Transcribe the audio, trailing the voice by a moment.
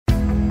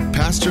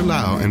Pastor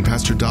Lau and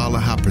Pastor Dala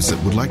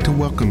Haprasit would like to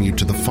welcome you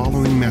to the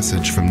following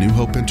message from New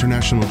Hope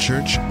International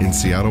Church in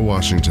Seattle,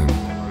 Washington.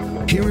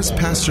 Here is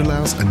Pastor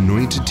Lau's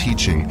anointed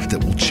teaching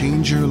that will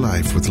change your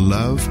life with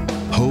love,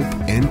 hope,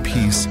 and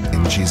peace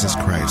in Jesus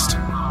Christ.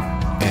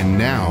 And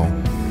now,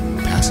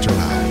 Pastor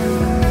Lau.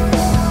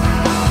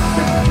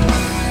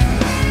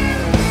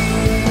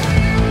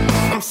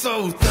 I'm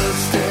so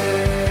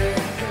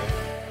thirsty.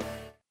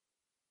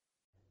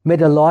 May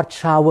the Lord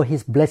shower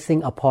His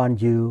blessing upon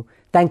you.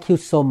 Thank you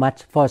so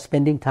much for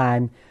spending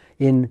time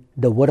in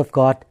the Word of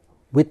God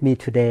with me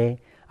today.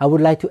 I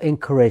would like to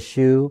encourage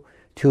you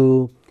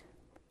to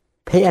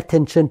pay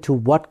attention to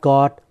what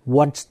God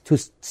wants to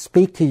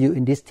speak to you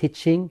in this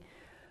teaching.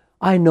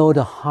 I know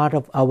the heart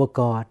of our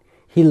God.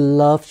 He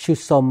loves you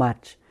so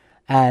much.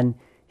 And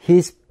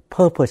His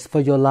purpose for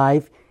your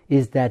life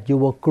is that you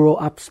will grow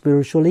up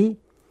spiritually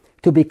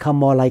to become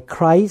more like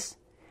Christ.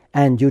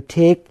 And you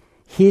take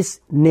His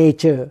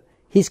nature,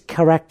 His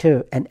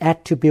character and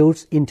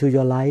attributes into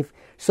your life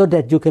so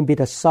that you can be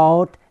the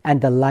salt and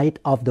the light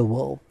of the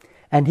world.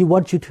 And He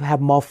wants you to have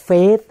more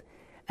faith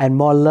and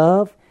more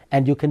love,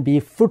 and you can be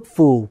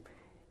fruitful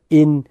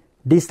in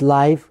this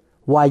life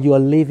while you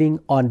are living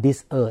on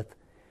this earth.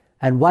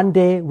 And one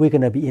day we're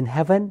going to be in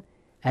heaven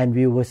and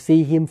we will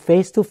see Him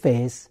face to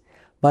face.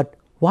 But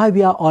while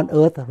we are on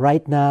earth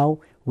right now,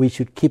 we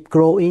should keep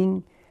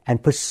growing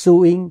and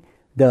pursuing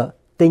the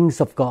things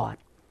of God.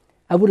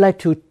 I would like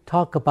to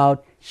talk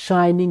about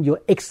shining your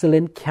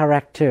excellent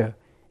character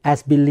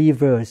as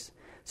believers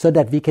so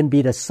that we can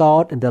be the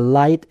salt and the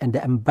light and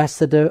the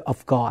ambassador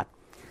of God.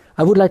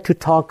 I would like to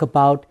talk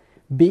about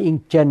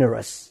being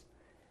generous,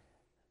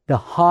 the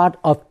heart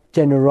of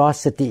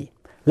generosity.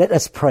 Let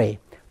us pray.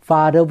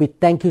 Father, we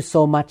thank you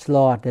so much,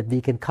 Lord, that we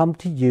can come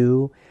to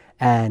you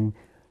and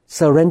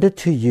surrender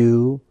to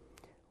you.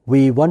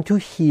 We want to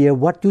hear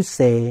what you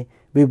say.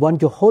 We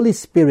want your Holy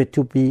Spirit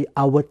to be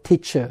our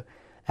teacher.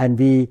 And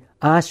we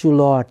ask you,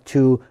 Lord,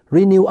 to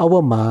renew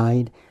our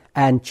mind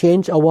and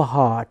change our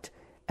heart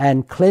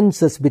and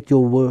cleanse us with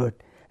your word.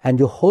 And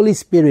your Holy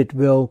Spirit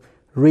will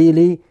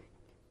really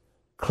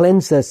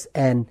cleanse us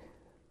and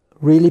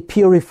really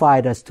purify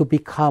us to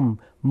become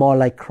more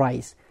like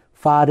Christ.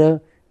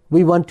 Father,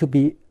 we want to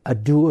be a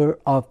doer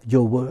of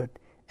your word.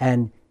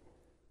 And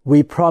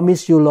we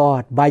promise you,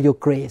 Lord, by your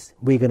grace,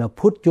 we're going to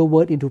put your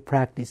word into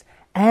practice.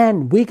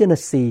 And we're going to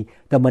see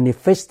the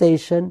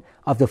manifestation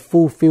of the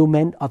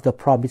fulfillment of the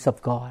promise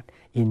of God.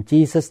 In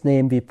Jesus'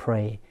 name we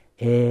pray.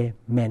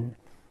 Amen.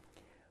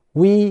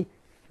 We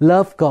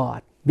love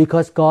God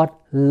because God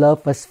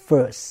loved us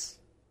first.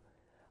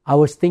 I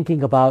was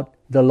thinking about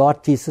the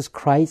Lord Jesus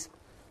Christ,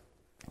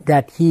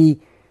 that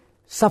He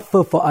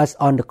suffered for us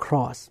on the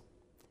cross.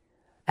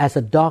 As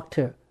a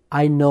doctor,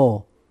 I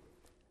know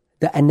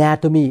the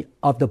anatomy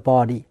of the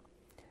body.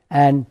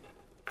 And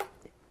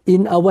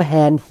in our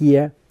hand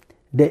here,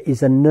 there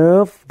is a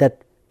nerve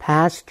that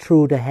passes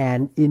through the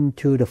hand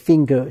into the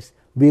fingers.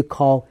 We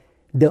call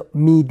the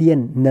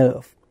median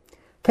nerve.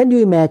 Can you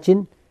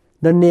imagine?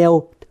 The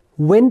nail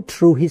went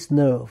through his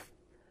nerve.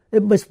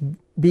 It must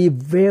be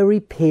very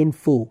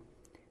painful.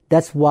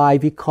 That's why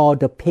we call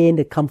the pain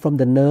that comes from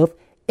the nerve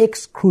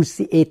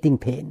excruciating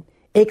pain.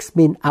 Ex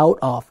means out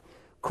of.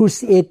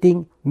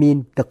 Cruciating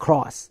means the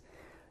cross.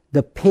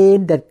 The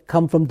pain that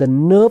comes from the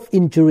nerve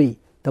injury,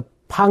 the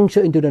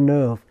puncture into the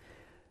nerve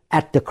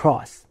at the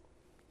cross.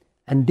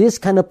 And this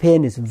kind of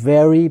pain is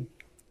very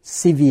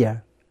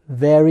severe,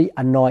 very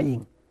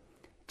annoying.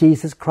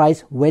 Jesus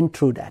Christ went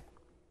through that.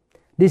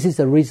 This is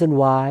the reason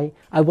why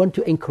I want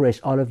to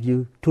encourage all of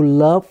you to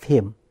love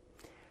Him,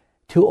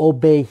 to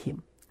obey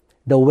Him.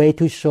 The way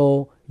to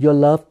show your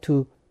love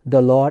to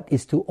the Lord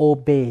is to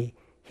obey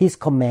His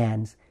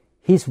commands,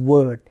 His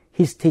word,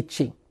 His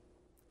teaching.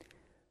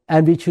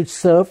 And we should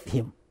serve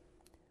Him.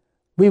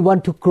 We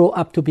want to grow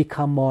up to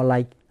become more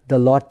like the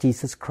Lord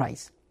Jesus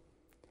Christ.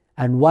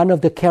 And one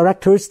of the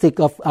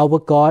characteristics of our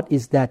God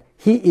is that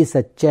He is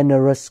a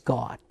generous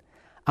God.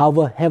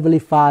 Our Heavenly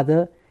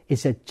Father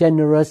is a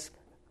generous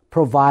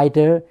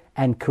provider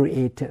and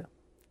creator.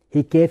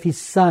 He gave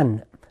His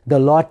Son, the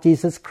Lord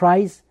Jesus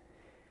Christ,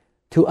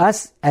 to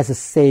us as a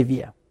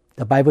Savior.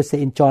 The Bible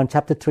says in John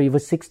chapter 3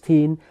 verse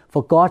 16,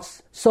 "For God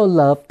so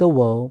loved the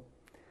world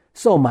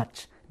so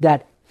much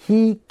that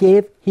He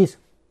gave His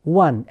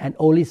one and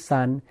only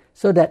Son,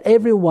 so that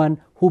everyone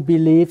who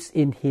believes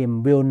in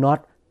Him will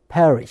not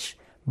perish,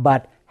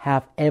 but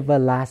have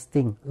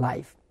everlasting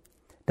life."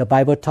 The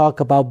Bible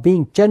talks about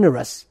being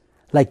generous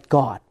like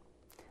God.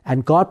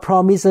 And God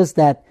promises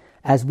that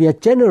as we are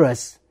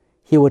generous,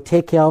 He will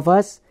take care of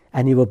us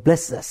and He will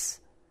bless us.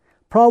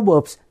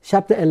 Proverbs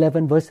chapter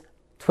 11 verse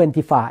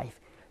 25.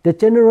 The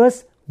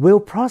generous will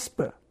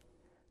prosper.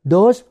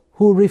 Those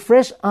who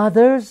refresh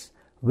others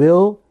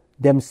will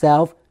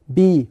themselves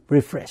be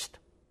refreshed.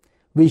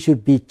 We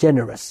should be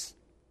generous.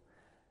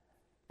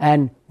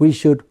 And we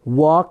should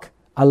walk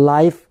a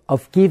life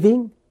of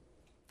giving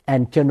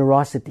and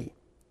generosity.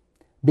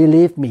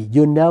 Believe me,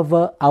 you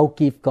never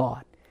outgive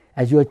God.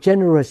 As you are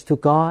generous to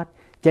God,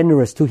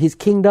 generous to His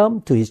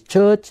kingdom, to His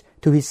church,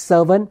 to His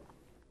servant,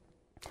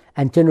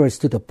 and generous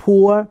to the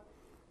poor,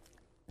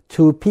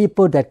 to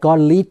people that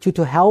God leads you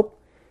to help,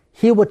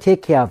 He will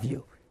take care of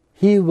you.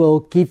 He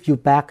will give you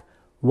back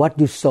what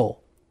you sow.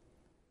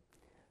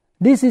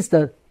 This is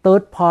the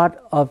third part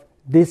of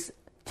this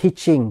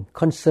teaching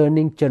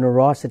concerning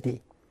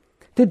generosity.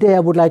 Today I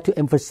would like to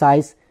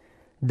emphasize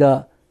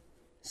the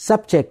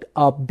subject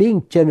of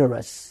being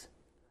generous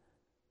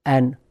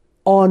and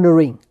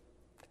honoring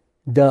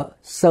the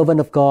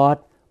servant of God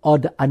or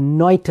the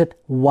anointed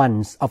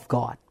ones of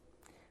God.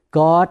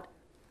 God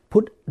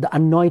put the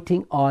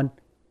anointing on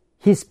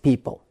His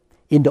people.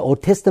 In the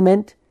Old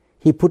Testament,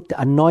 He put the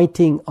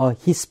anointing or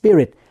His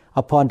Spirit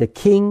upon the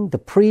king, the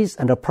priests,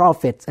 and the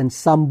prophets, and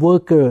some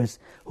workers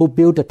who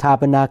built the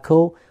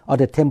tabernacle or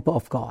the temple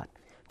of God.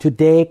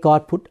 Today,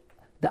 God put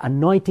the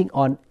anointing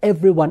on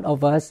every one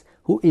of us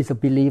who is a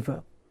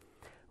believer.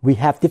 We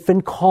have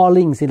different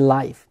callings in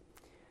life.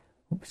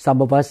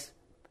 Some of us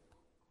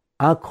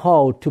are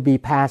called to be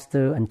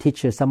pastor and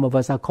teacher. Some of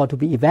us are called to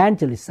be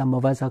evangelists. Some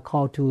of us are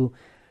called to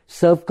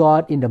serve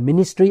God in the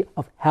ministry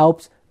of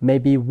helps,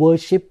 maybe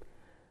worship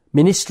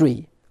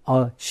ministry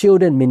or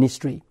children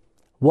ministry.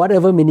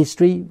 Whatever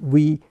ministry,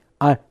 we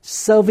are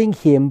serving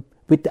Him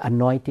with the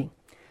anointing.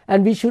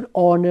 And we should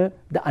honor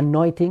the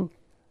anointing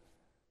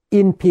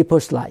in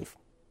people's life.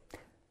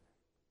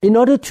 In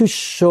order to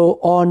show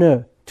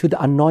honor to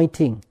the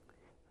anointing,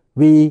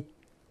 we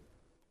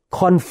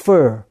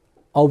confer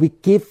or we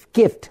give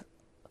gift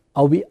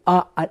or we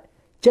are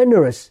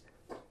generous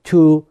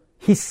to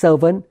His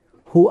servant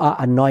who are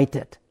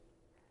anointed.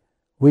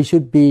 We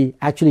should be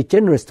actually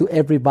generous to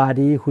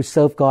everybody who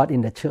serve God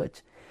in the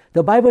church.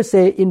 The Bible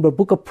says in the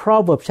book of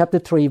Proverbs chapter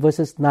 3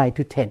 verses 9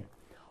 to 10,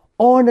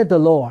 honor the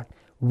Lord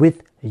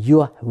with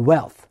your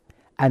wealth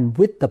and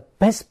with the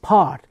best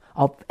part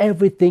of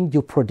everything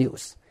you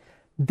produce.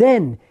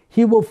 Then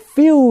He will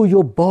fill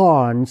your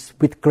barns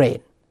with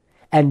grain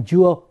and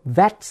your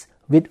vats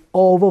with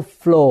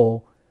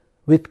overflow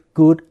with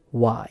good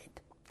wine.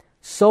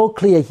 So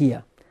clear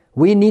here.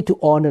 We need to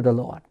honor the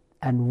Lord.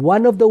 And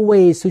one of the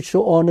ways to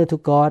show honor to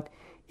God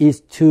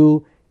is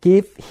to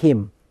give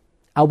Him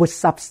our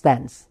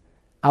substance,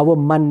 our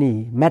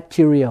money,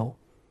 material,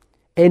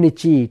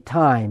 energy,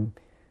 time.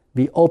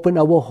 We open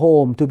our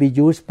home to be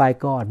used by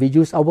God. We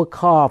use our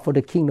car for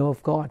the kingdom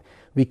of God.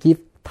 We give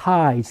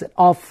tithes and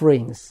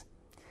offerings.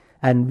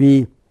 And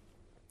we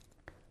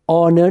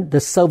honor the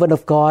servant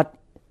of God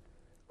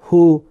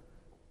who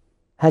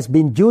has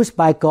been used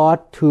by God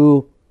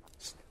to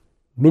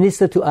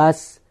minister to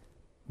us,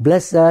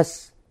 bless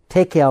us,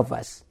 take care of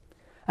us.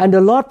 And the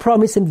Lord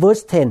promised in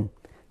verse 10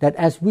 that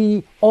as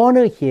we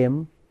honor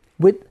Him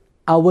with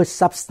our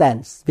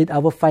substance, with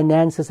our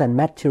finances and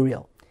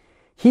material,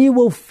 He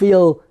will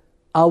fill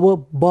our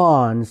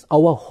barns,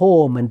 our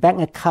home and bank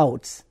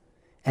accounts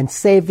and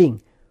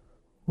saving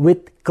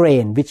with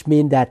grain, which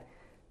means that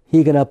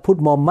He's going to put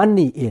more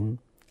money in.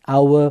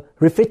 Our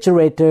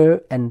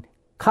refrigerator and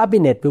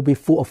cabinet will be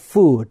full of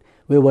food.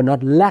 We will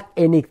not lack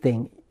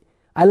anything.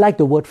 I like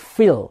the word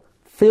fill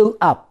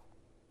up,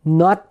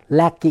 not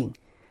lacking,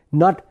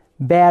 not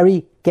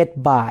barely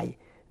get by,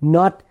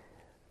 not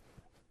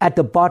at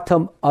the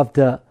bottom of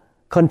the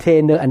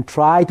container and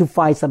try to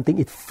find something.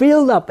 It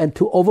filled up and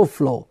to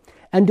overflow.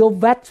 And your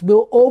vats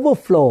will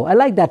overflow. I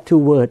like that two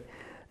words.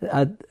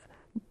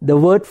 The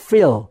word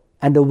fill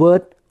and the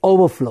word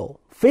overflow.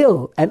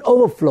 Fill and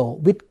overflow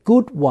with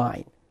good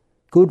wine.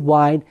 Good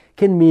wine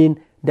can mean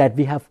that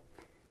we have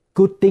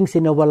good things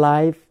in our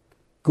life,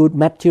 good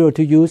material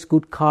to use,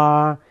 good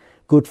car,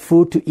 good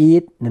food to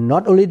eat. And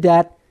not only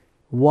that,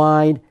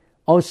 wine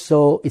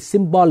also is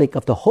symbolic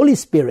of the Holy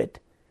Spirit.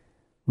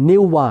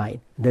 New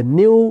wine, the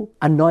new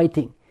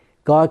anointing.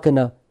 God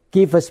gonna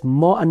give us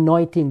more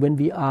anointing when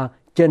we are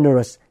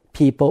generous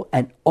people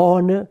and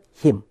honor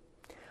Him.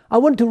 I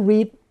want to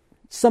read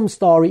some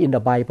story in the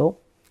Bible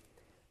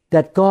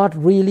that God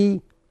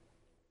really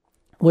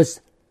was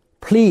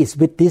pleased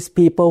with these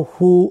people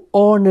who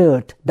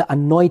honored the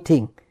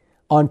anointing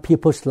on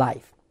people's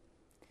life.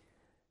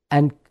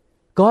 And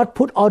God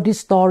put all this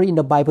story in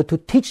the Bible to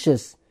teach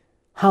us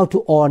how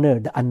to honor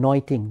the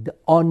anointing, to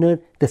honor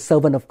the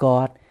servant of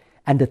God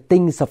and the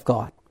things of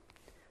God.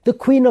 The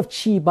Queen of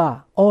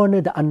Sheba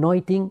honored the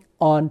anointing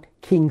on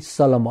King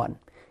Solomon.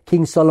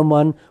 King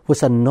Solomon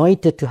was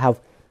anointed to have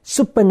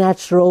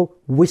supernatural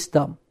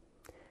wisdom.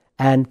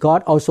 And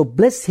God also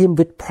blessed him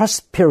with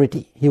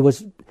prosperity. He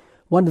was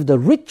one of the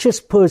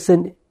richest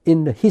person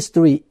in the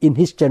history in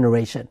his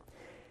generation.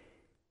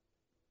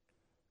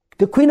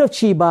 The Queen of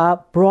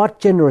Sheba brought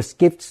generous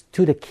gifts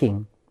to the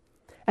king.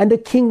 And the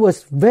king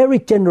was very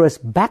generous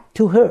back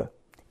to her.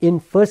 In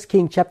 1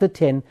 Kings chapter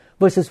 10,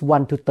 verses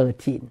 1 to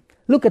 13.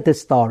 Look at the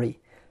story.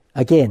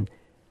 Again,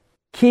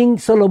 King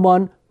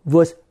Solomon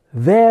was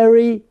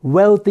very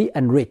wealthy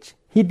and rich.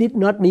 He did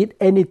not need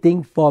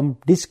anything from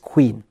this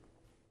queen.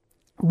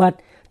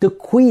 But the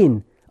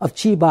Queen of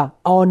Sheba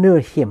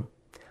honored him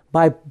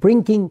by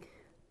bringing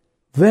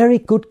very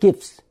good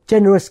gifts,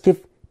 generous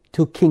gifts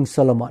to King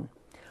Solomon.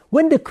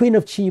 When the Queen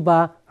of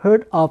Sheba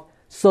heard of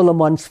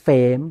Solomon's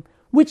fame,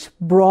 which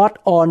brought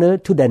honor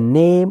to the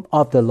name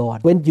of the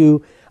Lord. When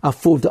you are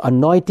full of the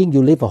anointing,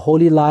 you live a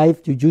holy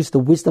life, you use the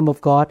wisdom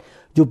of God,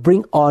 you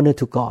bring honor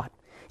to God.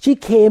 She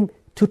came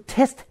to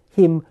test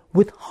him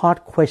with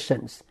hard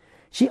questions.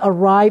 She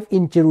arrived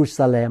in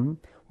Jerusalem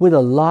with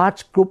a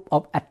large group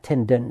of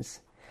attendants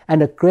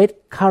and a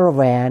great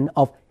caravan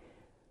of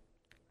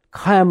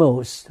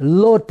camels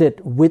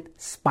loaded with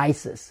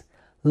spices,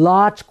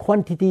 large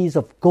quantities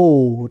of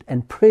gold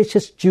and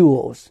precious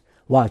jewels.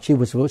 Wow, she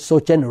was so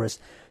generous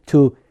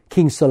to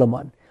King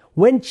Solomon.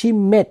 When she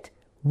met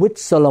with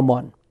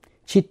Solomon,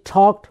 she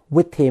talked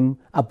with him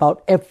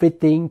about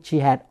everything she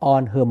had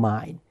on her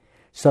mind.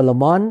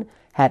 Solomon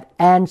had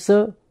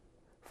answered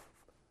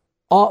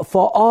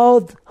for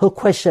all her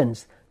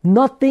questions.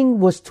 Nothing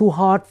was too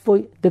hard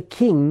for the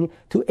king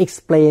to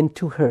explain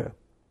to her.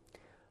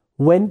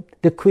 When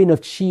the Queen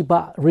of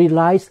Sheba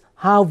realized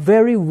how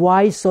very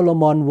wise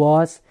Solomon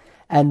was,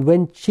 and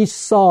when she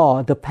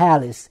saw the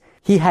palace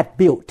he had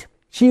built,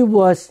 she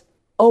was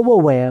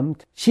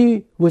overwhelmed.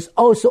 She was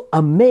also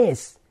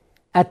amazed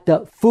at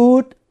the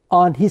food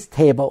on his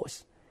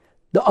tables,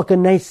 the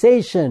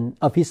organization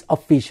of his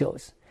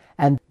officials,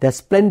 and the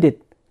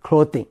splendid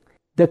clothing,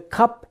 the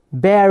cup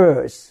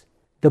bearers,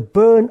 the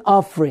burnt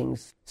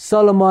offerings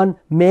Solomon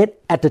made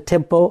at the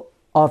temple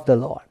of the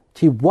Lord.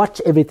 She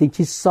watched everything.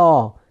 She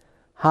saw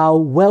how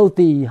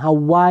wealthy, how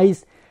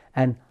wise,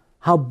 and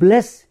how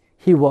blessed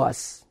he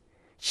was.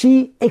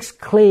 She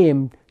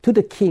exclaimed to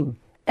the king,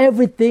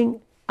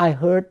 "Everything I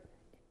heard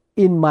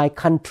in my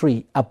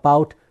country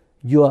about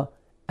your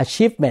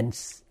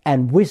achievements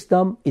and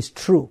wisdom is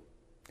true.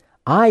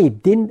 I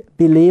didn't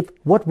believe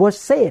what was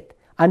said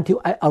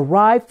until I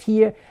arrived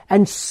here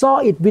and saw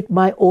it with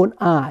my own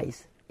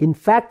eyes. In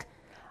fact,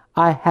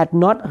 I had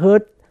not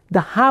heard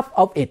the half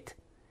of it.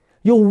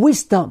 Your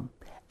wisdom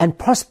and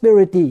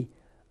prosperity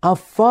are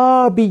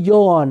far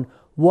beyond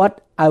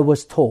what I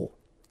was told.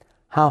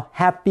 How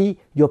happy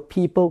your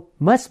people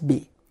must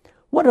be.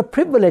 What a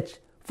privilege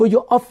for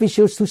your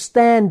officials to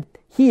stand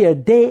here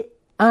day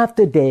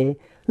after day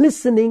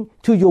listening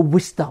to your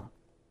wisdom."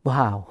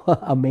 Wow,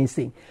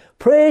 amazing.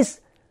 Praise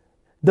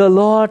the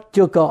Lord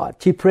your God.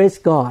 She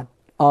praised God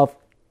of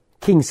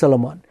King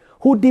Solomon,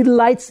 who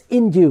delights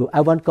in you.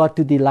 I want God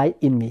to delight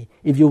in me.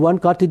 If you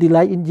want God to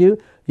delight in you,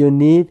 you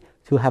need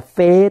to have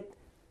faith,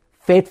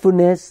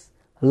 faithfulness,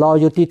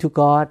 loyalty to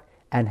God,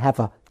 and have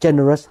a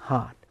generous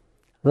heart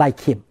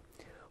like him,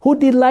 who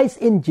delights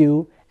in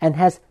you and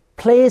has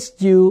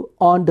placed you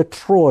on the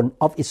throne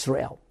of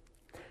Israel.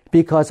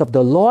 Because of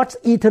the Lord's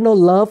eternal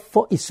love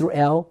for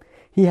Israel,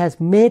 he has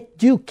made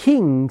you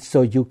king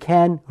so you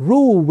can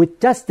rule with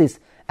justice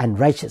and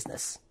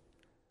righteousness.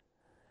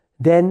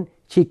 Then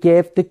she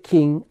gave the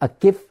king a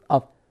gift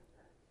of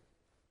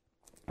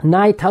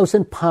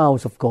 9,000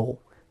 pounds of gold,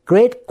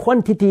 great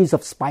quantities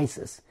of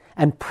spices,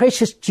 and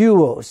precious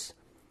jewels.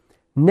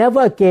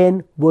 Never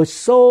again were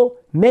so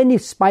many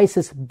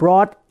spices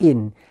brought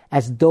in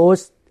as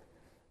those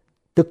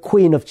the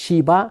Queen of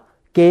Sheba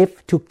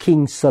gave to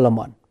King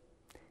Solomon.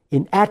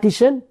 In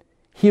addition,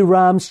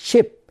 Hiram's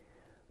ship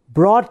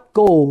brought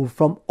gold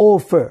from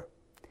Ophir,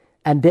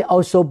 and they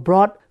also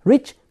brought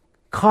rich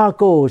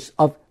cargoes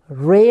of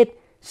red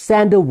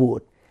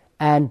sandalwood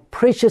and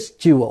precious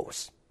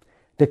jewels.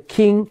 The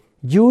king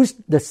used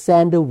the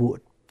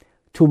sandalwood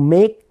to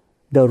make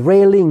the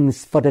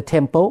railings for the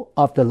temple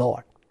of the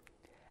Lord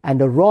and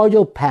the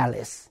royal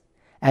palace,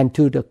 and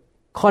to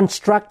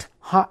construct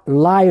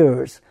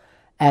lyres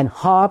and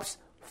harps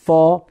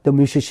for the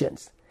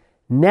musicians.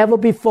 Never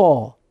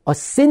before or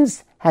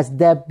since has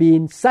there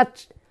been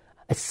such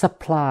a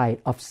supply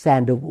of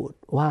sandalwood.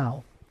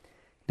 Wow.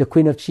 The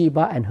Queen of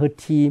Sheba and her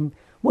team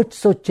were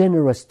so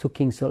generous to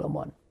King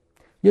Solomon.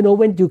 You know,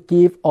 when you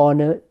give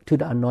honor to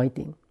the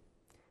anointing,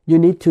 you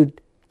need to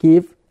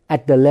give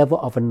at the level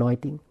of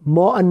anointing.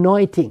 More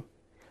anointing,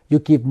 you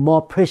give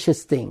more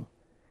precious thing.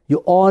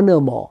 You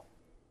honor more.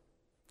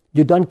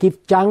 You don't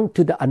give junk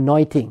to the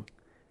anointing.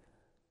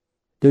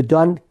 You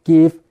don't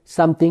give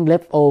something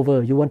left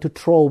over you want to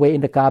throw away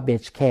in the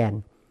garbage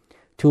can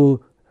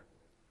to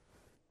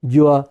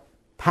your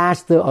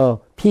pastor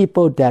or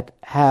people that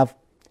have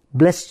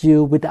blessed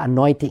you with the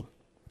anointing.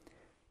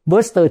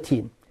 Verse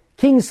 13,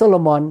 King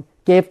Solomon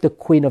gave the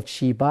Queen of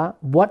Sheba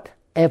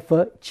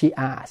whatever she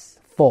asked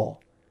for.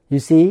 You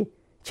see,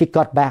 she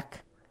got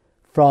back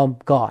from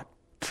God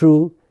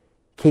through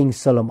King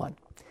Solomon.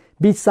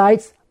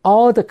 Besides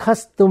all the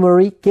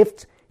customary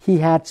gifts he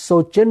had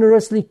so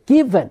generously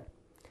given,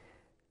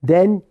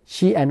 then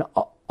she and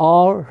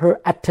all her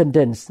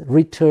attendants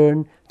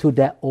returned to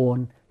their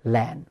own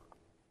land.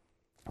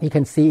 You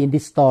can see in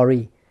this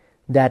story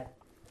that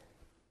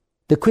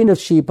the Queen of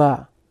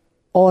Sheba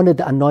honored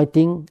the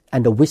anointing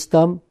and the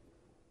wisdom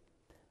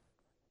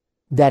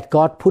that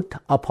God put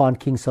upon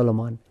King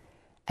Solomon,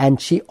 and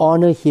she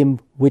honored him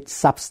with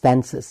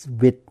substances,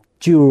 with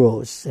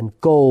jewels and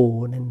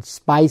gold and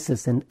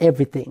spices and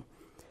everything.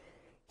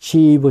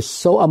 She was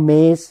so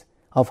amazed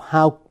of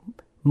how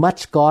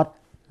much God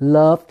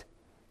loved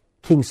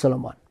King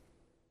Solomon.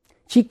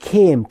 She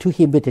came to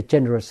him with a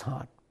generous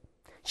heart.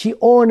 She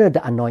honored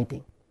the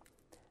anointing.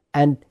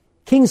 And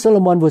King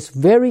Solomon was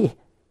very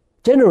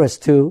generous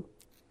too.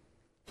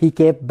 He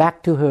gave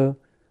back to her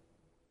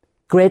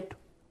great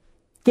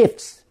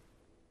gifts.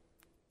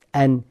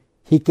 And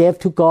he gave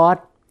to God.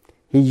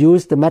 He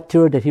used the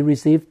material that he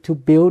received to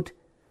build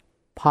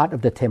part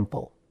of the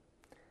temple.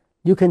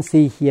 You can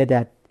see here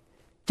that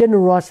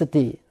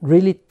generosity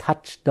really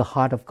touched the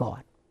heart of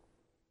God.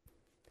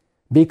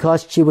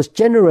 Because she was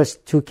generous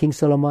to King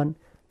Solomon,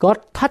 God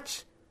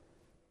touched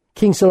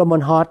King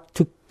Solomon's heart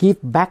to give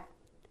back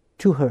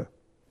to her.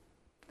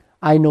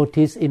 I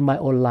notice in my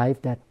own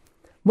life that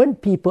when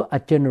people are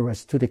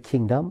generous to the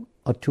kingdom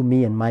or to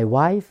me and my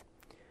wife,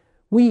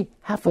 we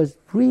have a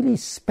really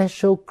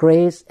special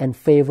grace and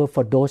favor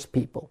for those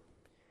people.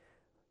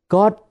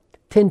 God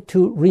tends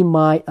to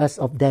remind us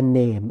of their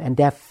name and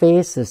their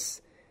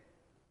faces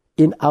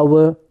in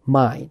our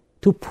mind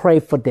to pray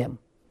for them.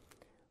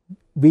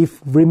 We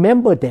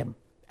remember them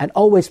and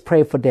always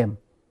pray for them.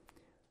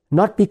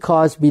 Not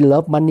because we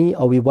love money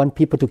or we want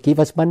people to give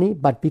us money,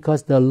 but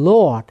because the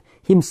Lord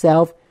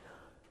Himself,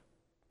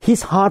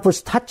 His heart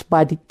was touched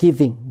by the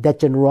giving, that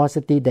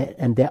generosity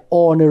and their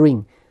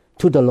honoring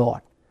to the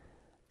Lord.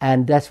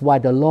 And that's why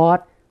the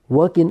Lord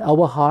work in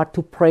our heart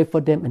to pray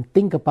for them and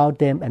think about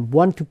them and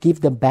want to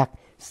give them back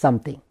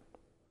something.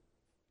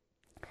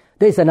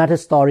 There is another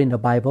story in the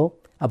Bible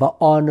about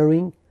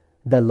honoring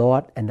the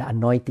Lord and the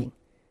anointing.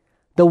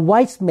 The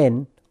wise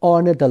men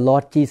honored the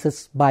Lord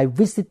Jesus by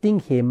visiting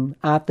Him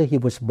after He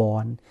was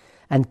born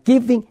and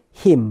giving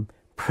Him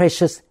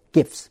precious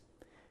gifts.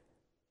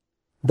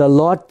 The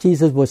Lord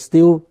Jesus was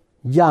still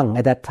young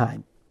at that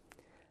time.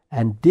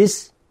 And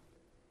these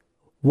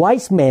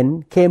wise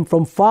men came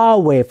from far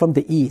away from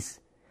the east.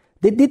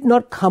 They did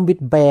not come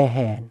with bare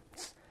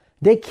hands.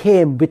 They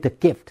came with a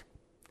gift.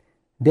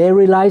 They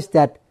realized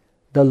that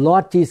the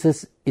Lord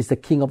Jesus is the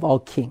King of all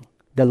kings,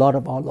 the Lord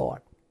of all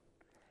lords.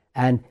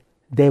 And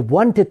they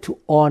wanted to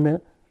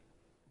honor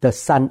the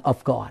Son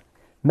of God.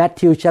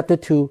 Matthew chapter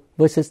 2,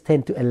 verses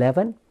 10 to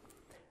 11.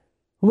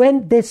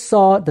 When they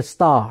saw the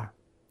star,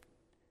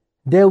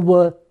 they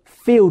were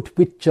filled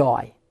with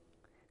joy.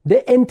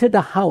 They entered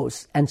the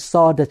house and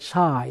saw the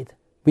child,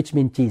 which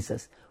means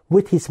Jesus,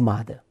 with his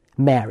mother,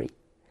 Mary.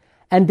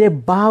 And they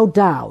bowed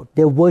down,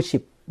 they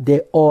worship,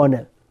 they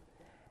honor,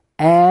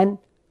 and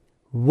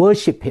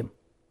worship Him.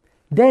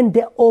 Then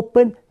they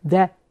opened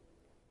their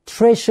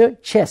treasure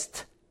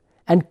chest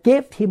and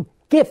gave Him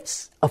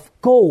gifts of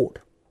gold,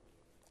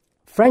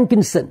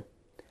 frankincense,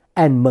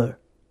 and myrrh.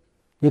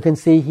 You can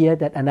see here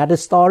that another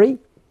story,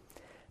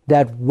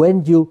 that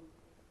when you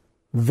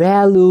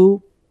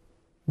value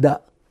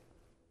the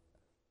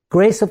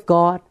grace of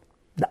God,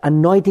 the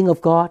anointing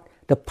of God,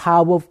 the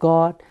power of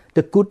God,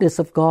 the goodness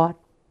of God,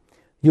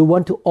 you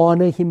want to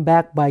honor Him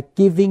back by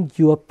giving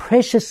your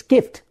precious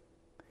gift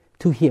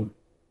to Him.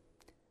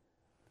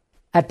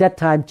 At that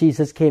time,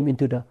 Jesus came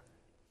into the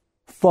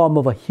form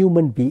of a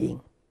human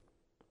being.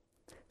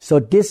 So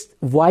these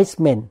wise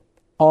men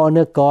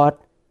honor God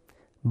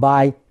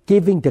by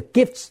giving the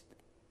gifts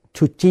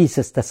to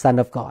Jesus, the Son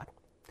of God.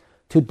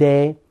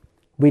 Today,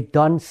 we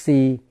don't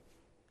see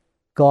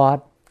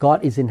God.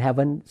 God is in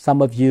heaven.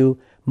 Some of you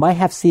might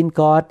have seen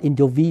God in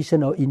your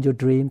vision or in your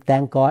dream.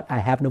 Thank God, I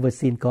have never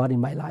seen God in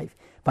my life,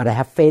 but I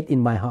have faith in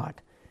my heart.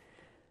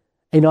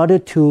 In order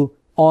to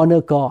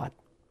honor God,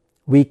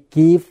 we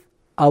give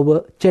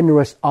our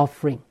generous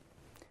offering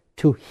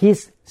to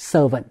His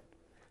servant,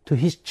 to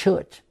His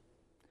church,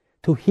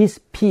 to His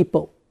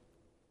people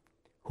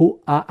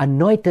who are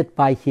anointed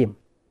by Him.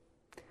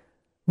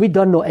 We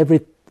don't know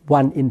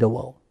everyone in the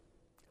world,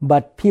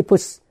 but people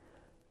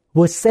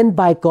were sent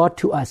by God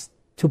to us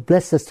to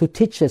bless us, to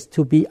teach us,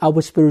 to be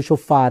our spiritual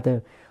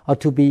father, or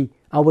to be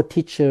our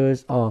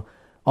teachers, or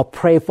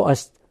pray for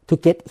us to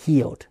get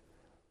healed,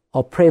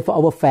 or pray for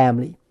our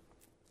family.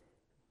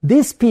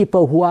 These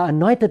people who are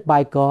anointed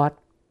by God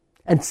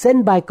and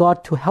sent by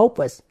God to help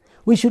us,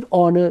 we should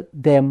honor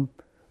them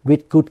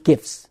with good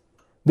gifts,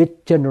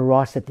 with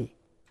generosity.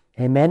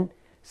 Amen?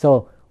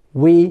 So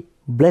we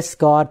bless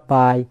God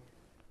by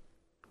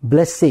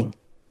blessing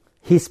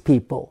His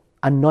people,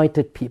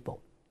 anointed people.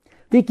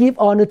 We give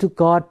honor to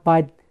God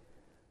by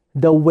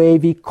the way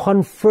we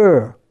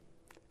confer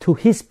to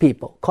His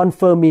people.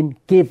 Confer means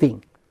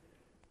giving.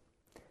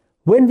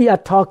 When we are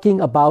talking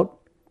about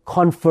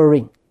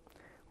conferring,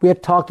 we are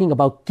talking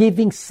about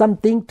giving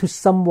something to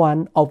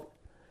someone of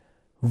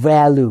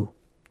value.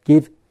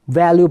 Give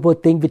valuable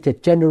thing with a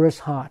generous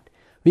heart.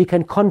 We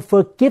can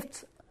confer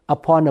gifts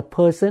upon a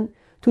person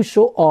to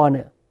show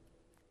honor.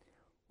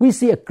 We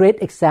see a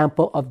great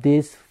example of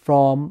this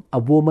from a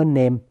woman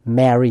named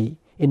Mary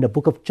in the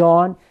book of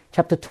John,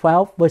 chapter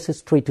 12,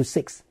 verses 3 to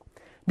 6.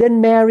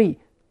 Then Mary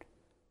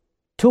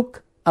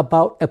took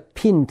about a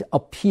pint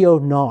of pure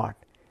nard,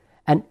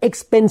 an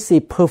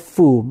expensive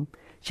perfume.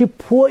 She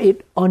poured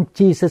it on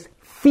Jesus'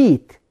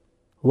 feet.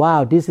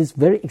 Wow, this is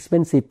very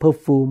expensive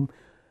perfume.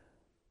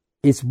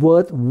 It's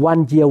worth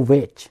 1 year's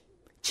wage.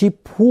 She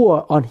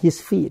poured on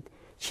His feet.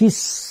 She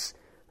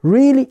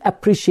really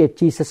appreciates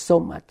Jesus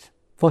so much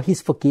for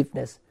His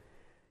forgiveness.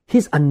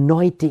 his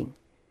anointing,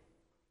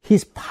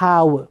 his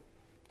power.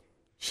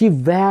 She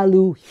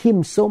valued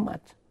him so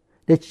much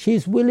that she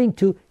is willing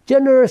to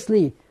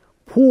generously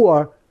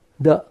pour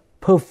the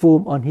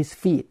perfume on his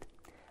feet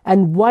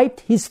and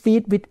wiped his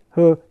feet with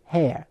her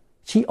hair.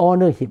 She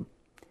honored him.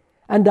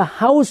 And the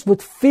house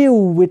was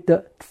filled with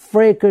the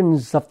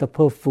fragrance of the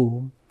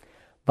perfume.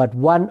 But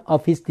one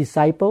of his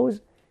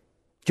disciples,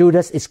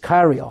 Judas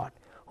Iscariot,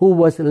 who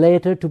was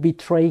later to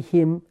betray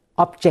him,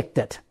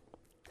 objected.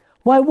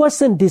 Why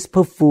wasn't this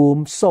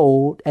perfume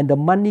sold and the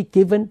money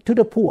given to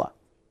the poor?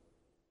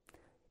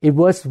 It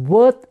was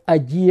worth a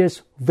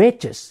year's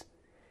wages.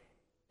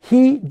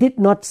 He did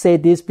not say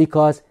this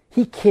because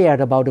he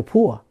cared about the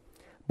poor,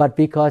 but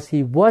because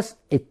he was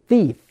a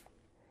thief.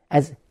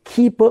 As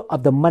keeper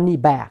of the money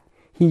bag,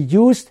 he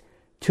used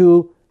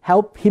to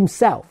help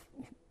himself.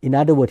 In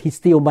other words, he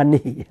steal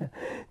money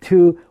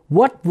to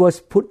what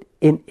was put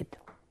in it.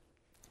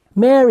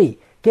 Mary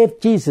gave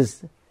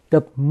Jesus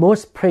the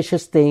most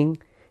precious thing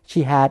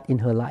she had in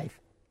her life,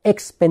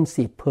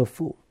 expensive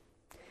perfume.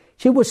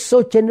 She was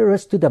so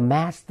generous to the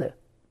Master.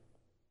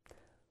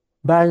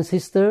 Brother and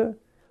sister,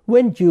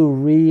 when you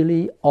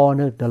really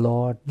honor the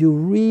Lord, you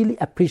really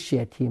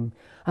appreciate Him,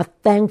 are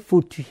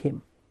thankful to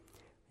Him,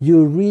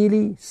 you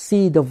really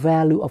see the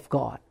value of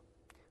God,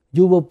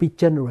 you will be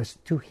generous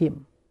to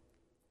Him.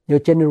 You're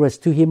generous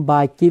to Him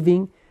by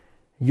giving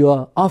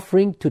your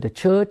offering to the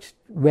church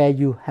where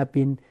you have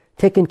been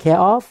taken care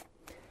of,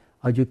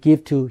 or you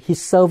give to His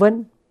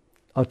servant,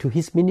 or to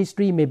His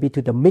ministry, maybe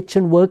to the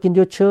mission work in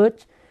your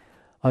church,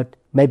 or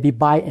maybe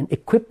buy an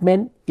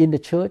equipment in the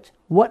church,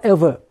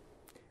 whatever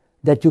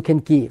that you can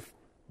give.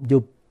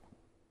 You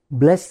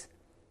bless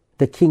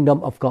the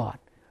kingdom of God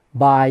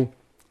by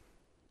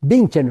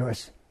being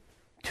generous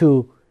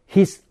to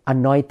His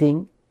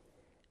anointing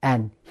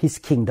and His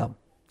kingdom.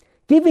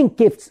 Giving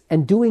gifts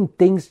and doing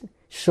things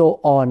show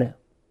honor.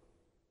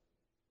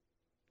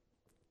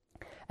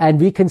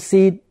 And we can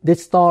see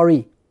this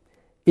story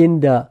in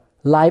the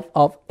life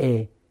of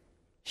a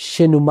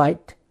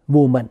Shunammite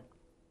woman.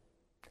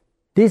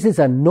 This is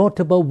a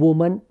notable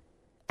woman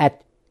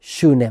at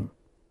Shunem.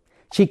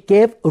 She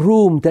gave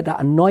room to the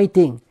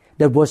anointing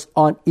that was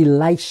on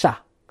Elisha.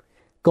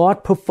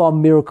 God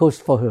performed miracles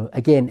for her.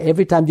 Again,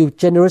 every time you're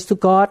generous to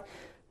God,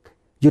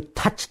 you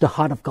touch the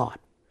heart of God.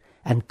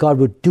 And God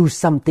will do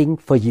something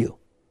for you.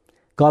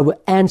 God will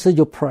answer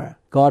your prayer.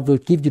 God will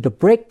give you the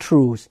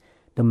breakthroughs,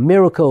 the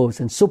miracles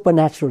and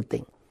supernatural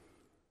things.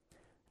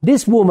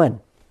 This woman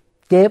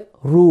gave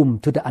room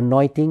to the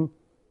anointing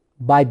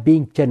by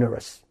being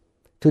generous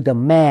to the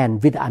man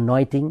with the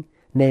anointing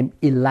named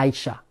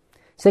Elisha.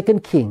 2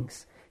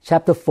 Kings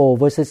chapter 4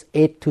 verses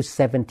 8 to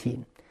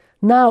 17.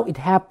 Now it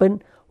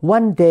happened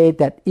one day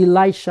that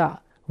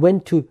Elisha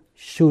went to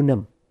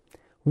Shunem,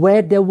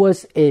 where there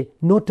was a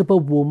notable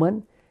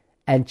woman,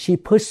 and she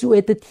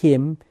persuaded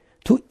him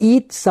to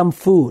eat some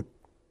food.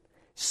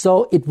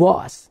 So it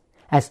was,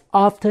 as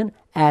often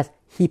as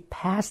he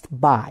passed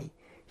by,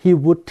 he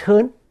would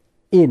turn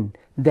in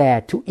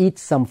there to eat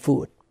some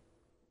food.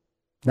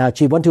 Now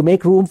she wanted to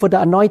make room for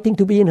the anointing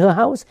to be in her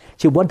house.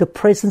 She wanted the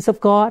presence of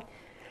God.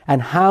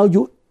 And how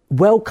you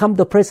welcome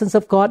the presence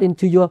of God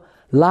into your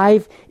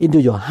life,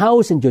 into your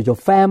house, into your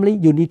family,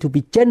 you need to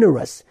be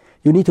generous.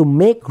 You need to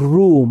make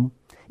room.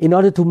 In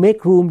order to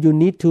make room, you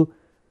need to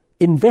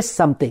invest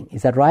something.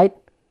 Is that right?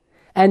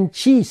 And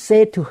she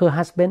said to her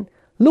husband,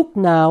 "Look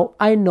now,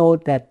 I know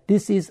that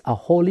this is a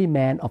holy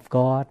man of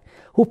God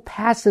who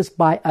passes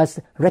by us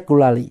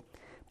regularly.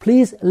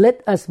 Please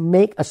let us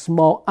make a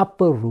small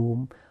upper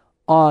room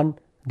on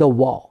the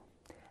wall,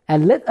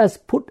 and let us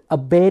put a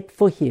bed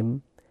for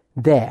him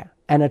there,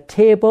 and a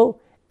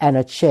table and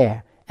a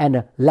chair and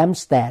a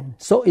lampstand,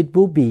 so it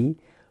will be,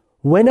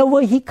 whenever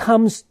he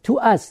comes to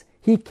us,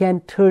 he can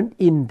turn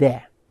in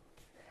there."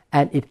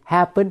 And it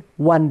happened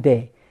one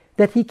day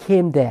that he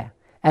came there,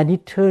 and he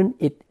turned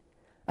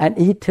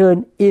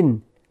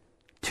in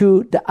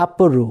to the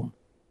upper room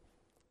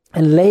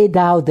and lay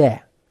down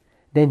there.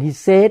 Then he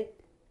said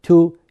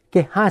to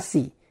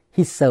Gehazi,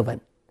 his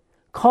servant,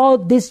 "Call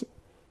this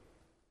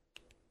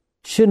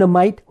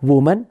Shunammite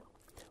woman."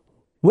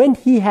 When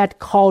he had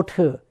called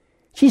her,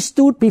 she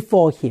stood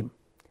before him,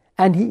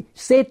 and he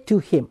said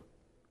to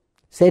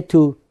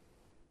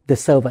the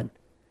servant,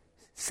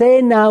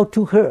 "Say now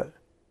to her."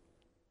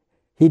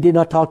 He did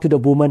not talk to the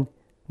woman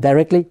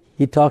directly,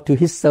 he talked to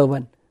his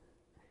servant.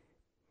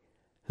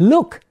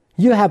 "Look,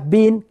 you have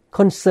been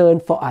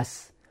concerned for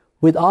us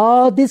with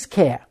all this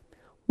care.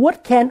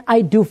 What can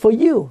I do for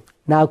you?"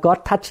 Now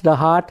God touched the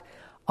heart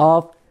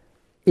of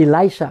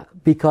Elisha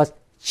because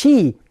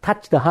she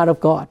touched the heart of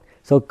God.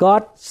 So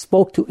God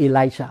spoke to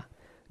Elisha,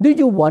 "Do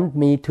you want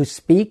me to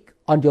speak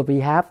on your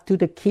behalf to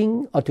the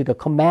king or to the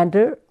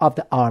commander of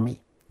the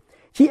army?"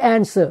 She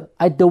answered,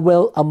 "I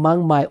dwell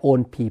among my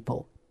own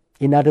people."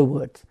 In other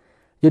words,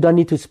 you don't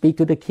need to speak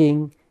to the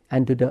king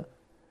and to the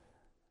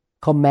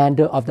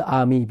commander of the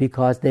army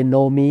because they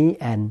know me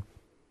and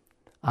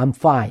I'm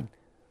fine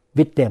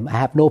with them. I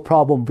have no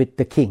problem with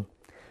the king.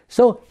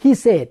 So he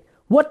said,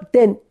 "What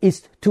then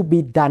is to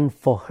be done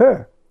for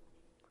her?"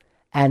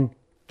 And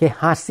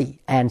Gehazi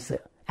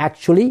answered,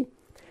 actually,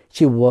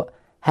 she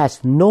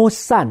has no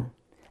son,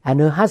 and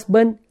her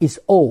husband is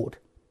old.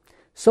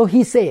 So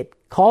he said,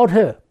 call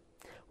her.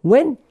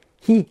 When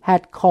he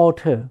had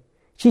called her,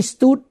 she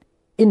stood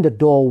in the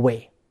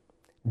doorway.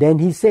 Then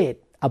he said,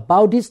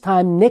 about this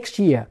time next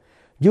year,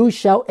 you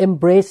shall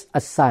embrace a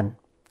son.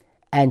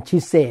 And she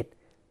said,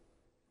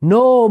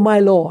 no, my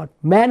lord,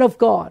 man of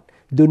God,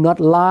 do not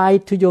lie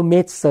to your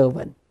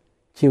maidservant.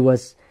 She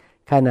was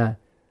kind of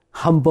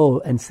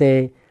humble and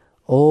say,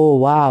 oh,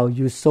 wow,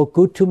 you're so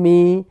good to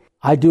me.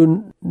 I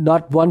do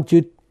not want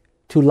you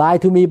to lie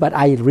to me, but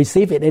I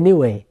receive it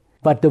anyway.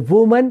 But the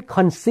woman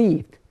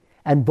conceived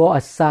and bore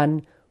a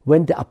son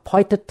when the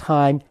appointed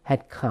time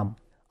had come,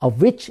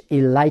 of which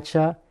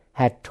Elijah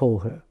had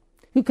told her.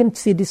 You can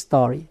see this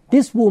story.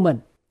 This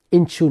woman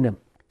in Shunem,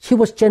 she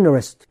was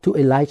generous to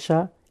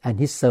Elisha and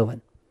his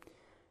servant.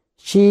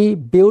 She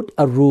built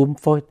a room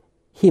for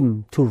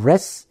him to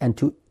rest and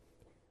to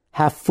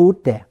have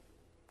food there.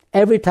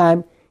 Every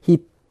time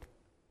he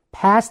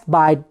passed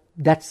by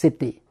that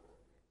city,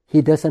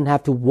 he doesn't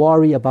have to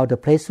worry about the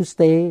place to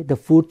stay, the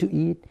food to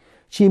eat.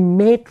 She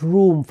made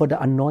room for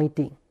the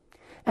anointing.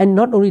 And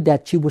not only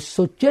that, she was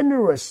so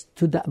generous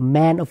to the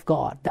man of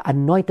God, the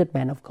anointed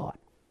man of God.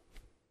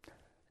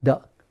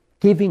 The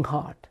giving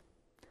heart,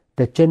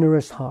 the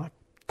generous heart,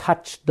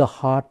 touched the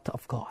heart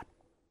of God.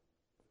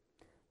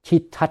 She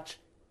touched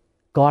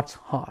God's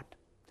heart.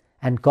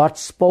 And God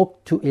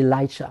spoke to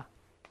Elisha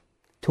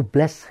to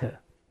bless her.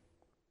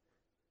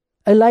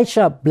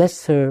 Elisha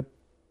blessed her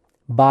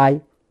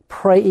by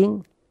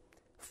praying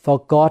for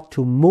God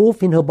to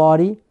move in her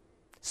body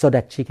so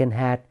that she can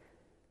have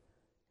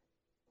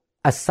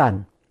a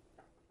son.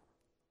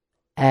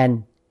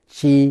 And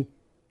she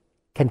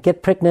can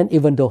get pregnant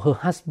even though her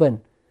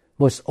husband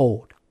was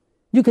old.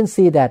 You can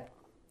see that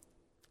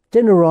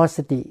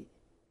generosity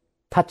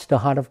touched the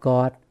heart of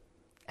God,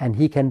 and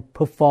He can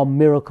perform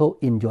miracle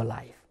in your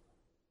life.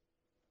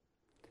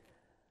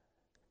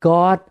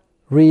 God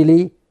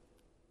really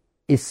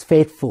is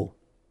faithful.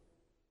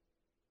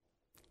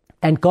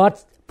 And God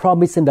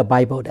promised in the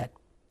Bible that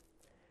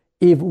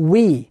if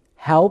we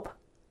help,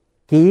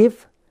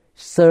 give,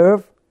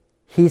 serve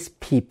His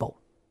people,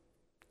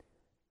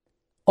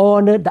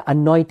 honor the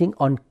anointing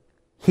on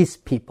His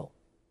people,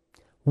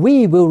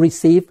 we will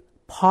receive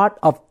part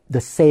of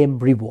the same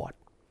reward.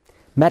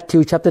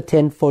 Matthew chapter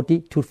 10,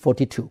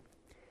 40-42.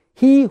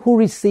 He who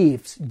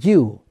receives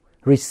you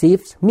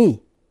receives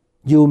me.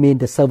 You mean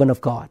the servant of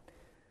God,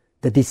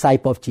 the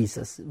disciple of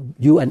Jesus.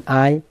 You and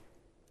I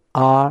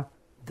are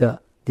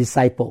the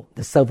disciple,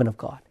 the servant of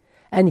God.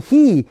 And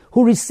he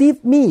who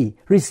received me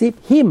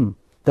received Him,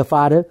 the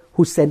Father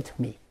who sent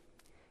me.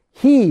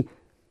 He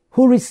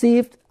who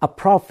received a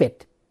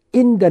prophet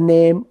in the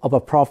name of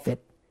a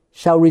prophet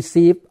shall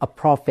receive a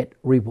prophet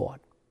reward.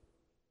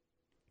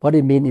 What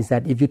it means is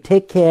that if you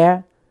take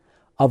care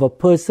of a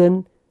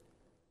person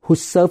who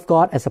serves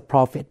God as a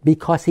prophet,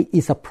 because he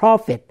is a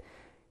prophet,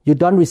 you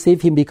don't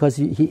receive him because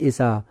he is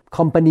a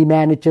company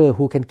manager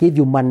who can give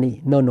you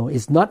money. No,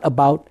 it's not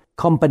about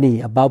company,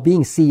 about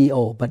being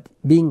CEO, but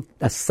being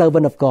a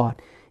servant of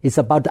God. It's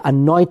about the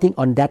anointing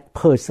on that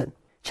person.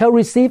 Shall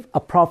receive a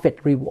prophet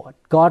reward.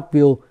 God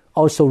will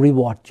also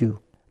reward you.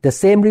 The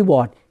same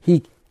reward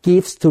He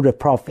gives to the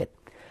prophet.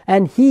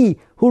 And he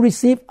who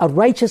receives a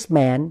righteous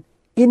man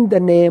in the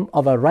name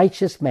of a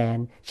righteous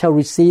man shall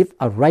receive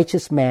a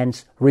righteous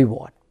man's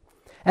reward.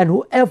 And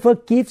whoever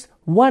gives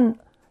one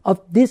of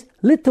these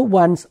little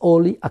ones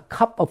only a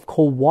cup of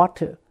cold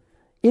water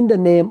in the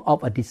name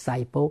of a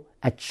disciple,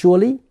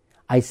 surely,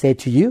 I say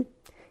to you,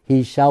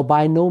 he shall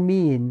by no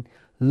means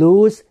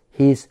lose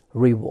his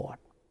reward.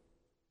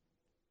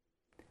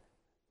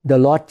 The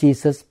Lord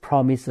Jesus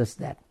promises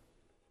that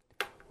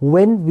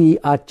when we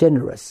are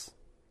generous,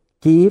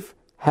 give,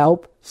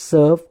 help,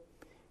 serve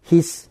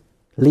His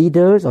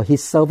leaders or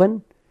His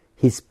servant,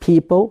 His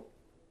people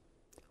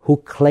who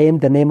claim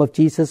the name of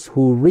Jesus,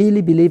 who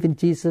really believe in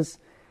Jesus,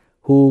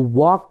 who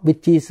walk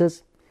with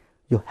Jesus,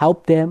 you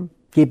help them,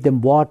 give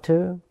them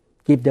water,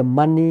 give them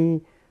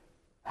money,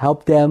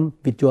 help them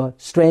with your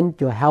strength,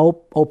 your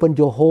help, open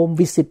your home,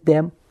 visit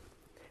them.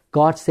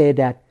 God said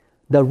that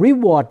the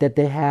reward that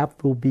they have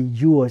will be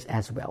yours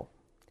as well.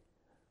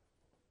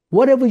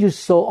 Whatever you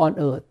sow on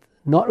earth,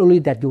 not only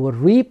that you will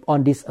reap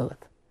on this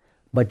earth,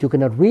 but you're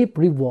going to reap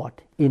reward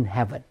in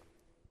heaven.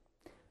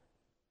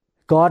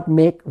 God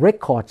make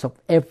records of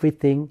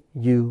everything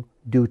you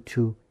do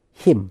to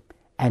Him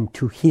and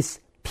to His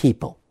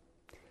people.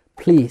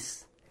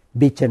 Please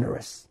be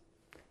generous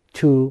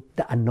to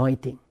the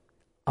anointing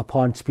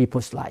upon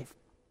people's life.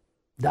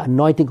 The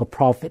anointing of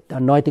prophet, the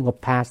anointing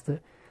of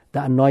pastor,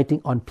 the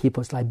anointing on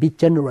people's life. Be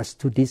generous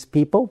to these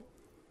people,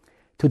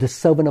 to the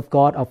servant of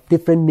God of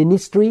different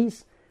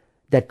ministries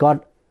that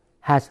God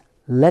has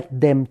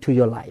led them to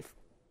your life.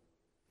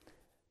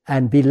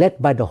 And be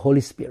led by the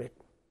Holy Spirit.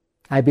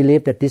 I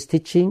believe that this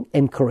teaching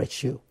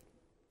encourages you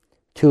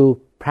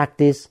to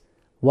practice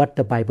what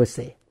the Bible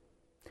says.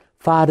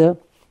 Father,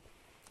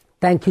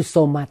 thank you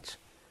so much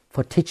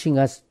for teaching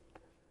us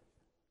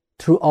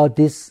through all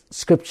these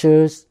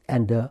scriptures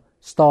and the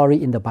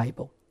story in the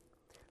Bible.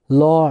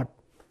 Lord,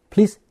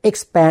 please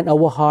expand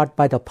our heart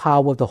by the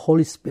power of the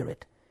Holy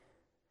Spirit.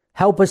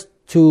 Help us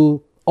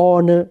to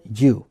honor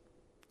you.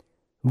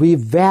 We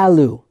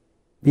value,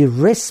 we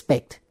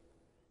respect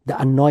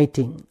the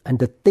anointing and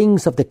the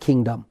things of the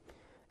kingdom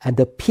and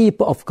the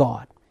people of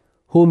God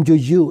whom you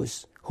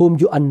use, whom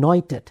you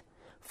anointed.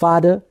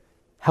 Father,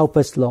 help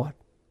us, Lord,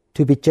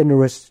 to be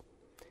generous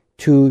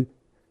to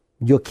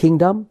your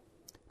kingdom,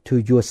 to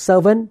your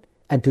servant,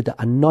 and to the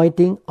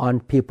anointing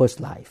on people's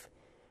life.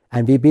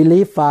 And we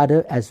believe,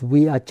 Father, as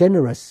we are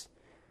generous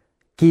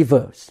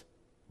givers,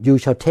 you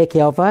shall take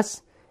care of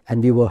us,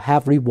 and we will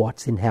have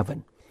rewards in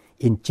heaven.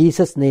 In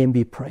Jesus' name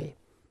we pray.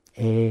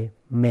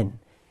 Amen.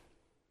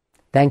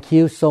 Thank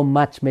you so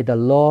much. May the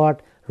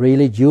Lord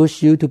really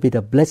use you to be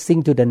the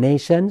blessing to the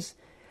nations,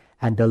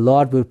 and the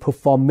Lord will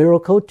perform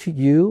miracles to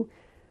you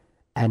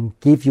and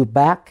give you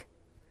back.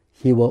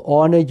 He will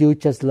honor you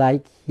just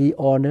like He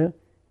honored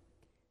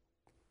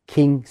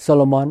King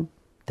Solomon,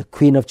 the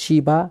Queen of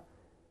Sheba,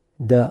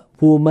 the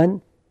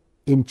woman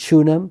in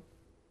Shunem,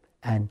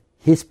 and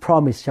His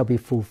promise shall be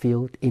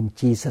fulfilled in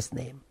Jesus'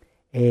 name.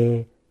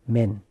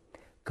 Amen.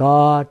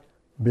 God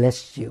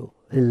bless you.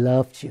 I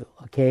love you.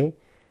 Okay?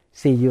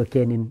 See you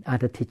again in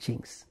other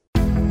teachings.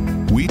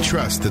 We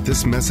trust that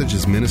this message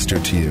is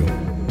ministered to you.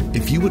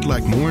 If you would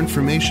like more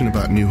information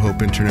about New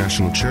Hope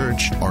International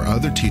Church or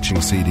other teaching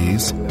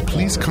CDs,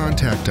 please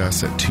contact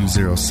us at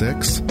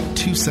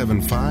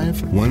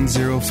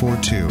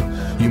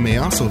 206-275-1042. You may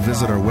also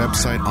visit our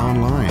website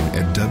online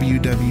at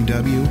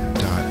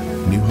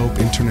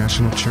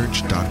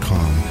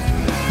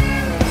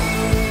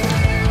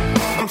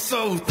www.newhopeinternationalchurch.com. I'm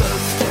so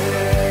thirsty.